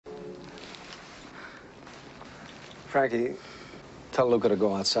Frankie, tell Luca to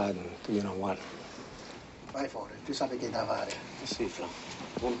go outside and do you know what. Vai fuori, tu sai che da fare. Sì, Flo.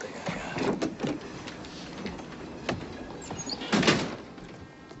 Non te cagare.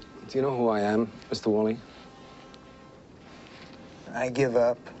 Do you know who I am, Mr. Woolley? I give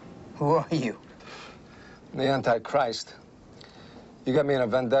up. Who are you? The Antichrist. You got me in a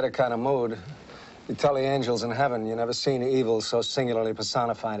vendetta kind of mood. You tell the angels in heaven you never seen evil so singularly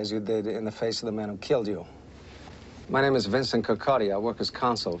personified as you did in the face of the man who killed you. My name is Vincent Kirkcaldy. I work as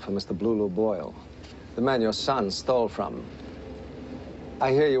consul for Mr. Blue Boyle, the man your son stole from.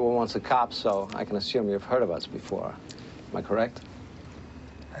 I hear you were once a cop, so I can assume you've heard of us before. Am I correct?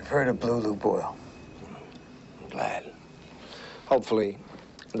 I've heard of Blue Boyle. I'm glad. Hopefully,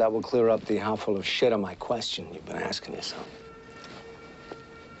 that will clear up the how full of shit on my question you've been asking yourself.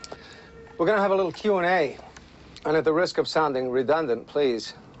 We're gonna have a little Q&A. And at the risk of sounding redundant,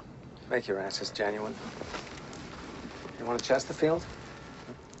 please make your answers genuine. You want a Chesterfield?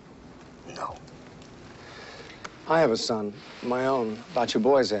 No. I have a son, my own, about your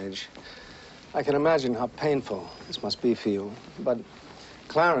boy's age. I can imagine how painful this must be for you. But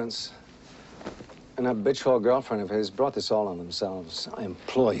Clarence and that bitch-whore girlfriend of his brought this all on themselves. I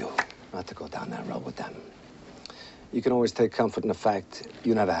implore you not to go down that road with them. You can always take comfort in the fact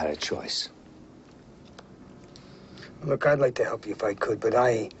you never had a choice. Look, I'd like to help you if I could, but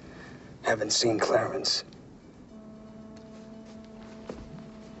I haven't seen Clarence.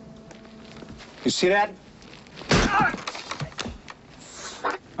 You see that?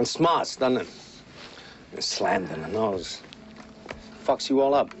 And smarts, doesn't it? You're slammed in the nose. Fucks you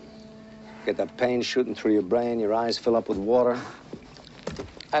all up. Get that pain shooting through your brain, your eyes fill up with water.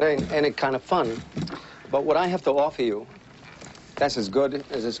 That ain't any kind of fun. But what I have to offer you, that's as good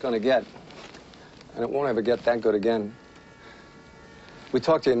as it's gonna get. And it won't ever get that good again. We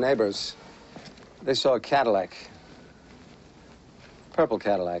talked to your neighbors. They saw a Cadillac. Purple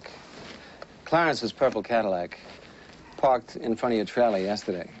Cadillac. Clarence's purple Cadillac parked in front of your trailer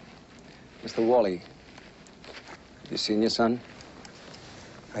yesterday. Mr. Woolley, have you seen your son?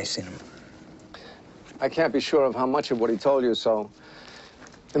 I seen him. I can't be sure of how much of what he told you, so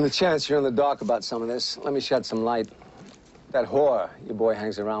in the chance you're in the dark about some of this, let me shed some light. That whore your boy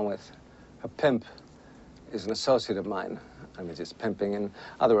hangs around with, a pimp, is an associate of mine. I mean, just pimping and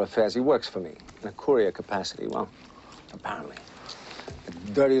other affairs. He works for me in a courier capacity. Well, apparently. A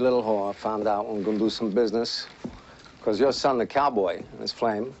dirty little whore found out when we were going to do some business because your son, the cowboy, his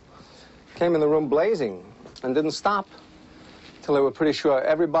flame, came in the room blazing and didn't stop till they were pretty sure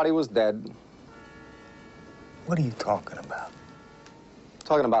everybody was dead. What are you talking about?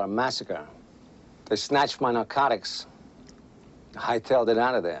 Talking about a massacre. They snatched my narcotics, hightailed it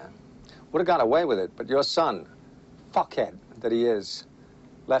out of there. Would have got away with it, but your son, fuckhead that he is,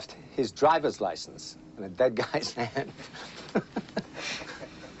 left his driver's license in a dead guy's hand.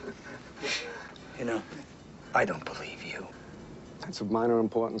 You know, I don't believe you. That's of minor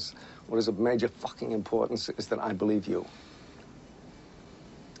importance. What is of major fucking importance is that I believe you.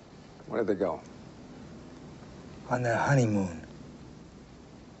 Where did they go? On their honeymoon.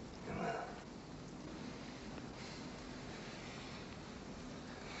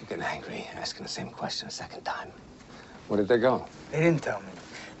 I'm getting angry, asking the same question a second time. Where did they go? They didn't tell me.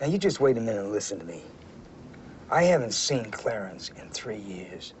 Now, you just wait a minute and listen to me. I haven't seen Clarence in 3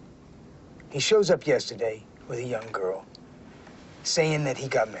 years. He shows up yesterday with a young girl, saying that he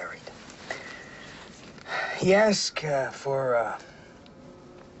got married. He asked for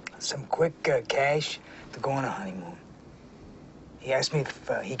some quick cash to go on a honeymoon. He asked me if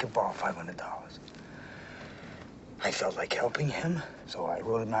he could borrow $500. I felt like helping him, so I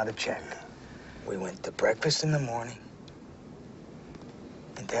wrote him out a check. We went to breakfast in the morning,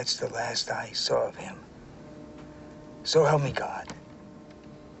 and that's the last I saw of him. So help me God.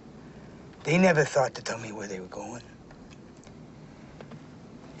 They never thought to tell me where they were going,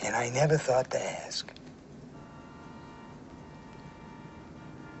 and I never thought to ask.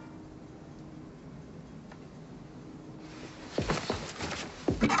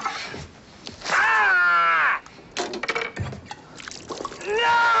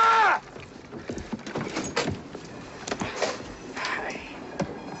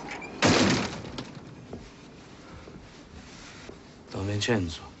 Don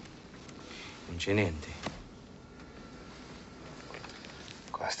Vincenzo, non c'è niente.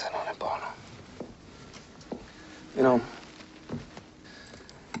 Questo non è buono. You know,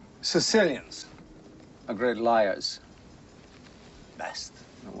 Sicilians are great liars. Best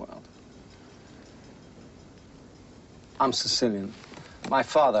in the world. I'm Sicilian. My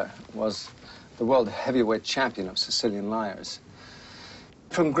father was the world heavyweight champion of Sicilian liars.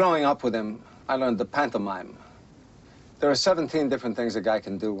 From growing up with him, I learned the pantomime. There are 17 different things a guy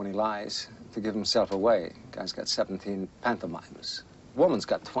can do when he lies to give himself away. Guy's got 17 pantomimes. Woman's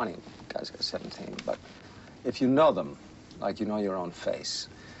got 20. Guy's got 17. But if you know them, like you know your own face,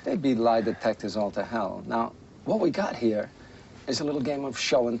 they'd be lie detectors all to hell. Now, what we got here is a little game of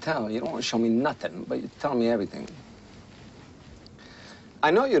show and tell. You don't want to show me nothing, but you tell me everything.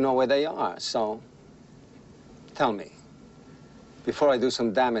 I know you know where they are, so tell me. Before I do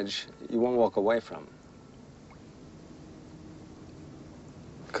some damage, you won't walk away from.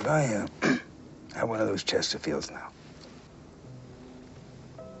 Could I, have one of those Chesterfields now?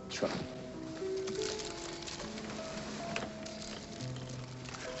 Sure.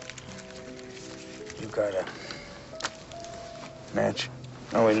 You got a match?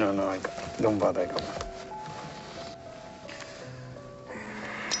 Oh, wait, no, don't bother.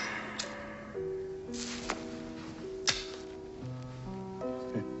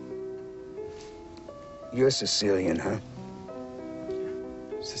 You're Sicilian, huh?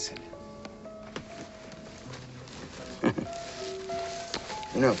 Sicilian.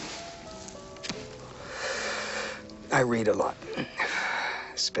 You know, I read a lot,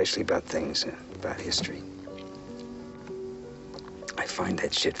 especially about things, about history. I find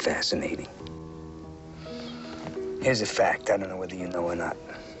that shit fascinating. Here's a fact, I don't know whether you know or not.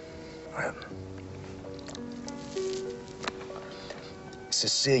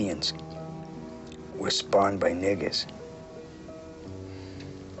 Sicilians were spawned by niggers.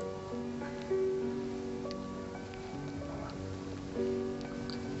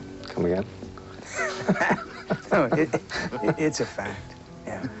 Come again? No, it's a fact,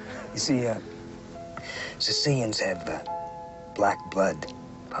 yeah. You see, Sicilians have black blood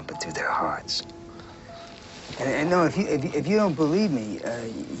pumping through their hearts. And no, if you don't believe me,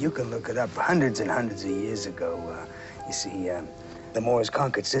 you can look it up. Hundreds and hundreds of years ago, you see, the Moors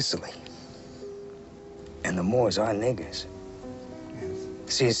conquered Sicily. And the Moors are niggers.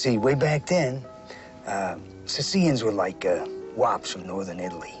 Yes. See, way back then, Sicilians were like wops from northern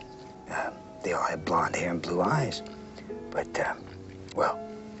Italy. They all had blonde hair and blue eyes. But, well,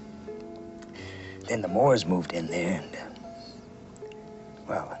 then the Moors moved in there and,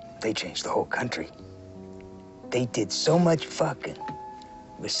 well, they changed the whole country. They did so much fucking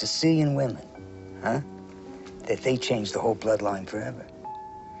with Sicilian women, huh, that they changed the whole bloodline forever.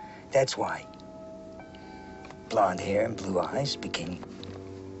 That's why blonde hair and blue eyes became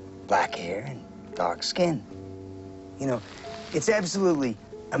black hair and dark skin. You know, it's absolutely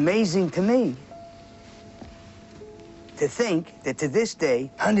amazing to me to think that to this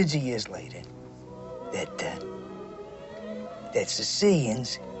day, hundreds of years later, that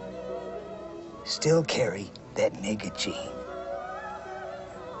Sicilians still carry that nigger gene.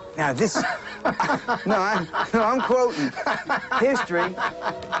 Now this, I'm quoting history.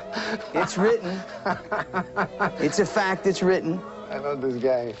 It's written. It's a fact. It's written. I love this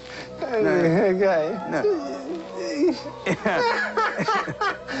guy. No.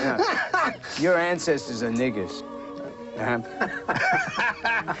 Your ancestors are niggers.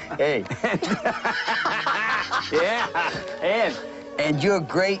 Hey. Yeah. And your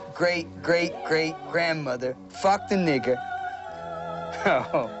great-great-great-great-grandmother fucked a nigger.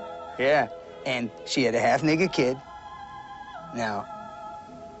 Oh, yeah. And she had a half-nigger kid. Now,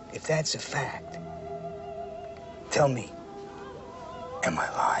 if that's a fact, tell me, am I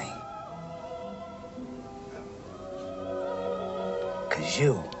lying? 'Cause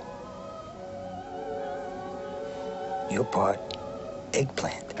you're part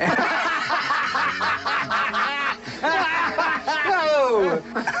eggplant. No!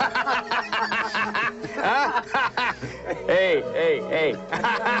 Hey.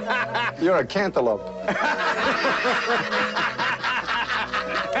 You're a cantaloupe.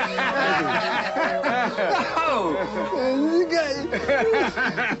 You got it.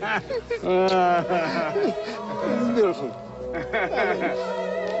 It's beautiful.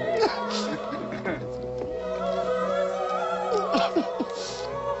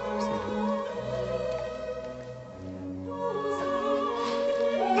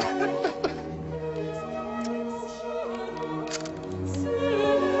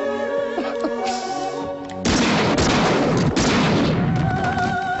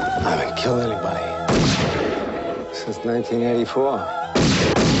 I haven't killed anybody since 1984.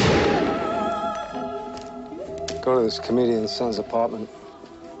 Go to this comedian's son's apartment.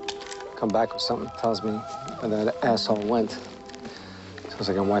 Come back with something that tells me where that asshole went.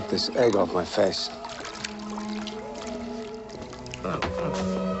 So I can wipe this egg off my face.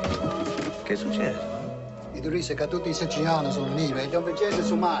 Che succede? Mi dice che tutti i siciliani sono neri e non veggete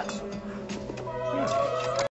su Mars.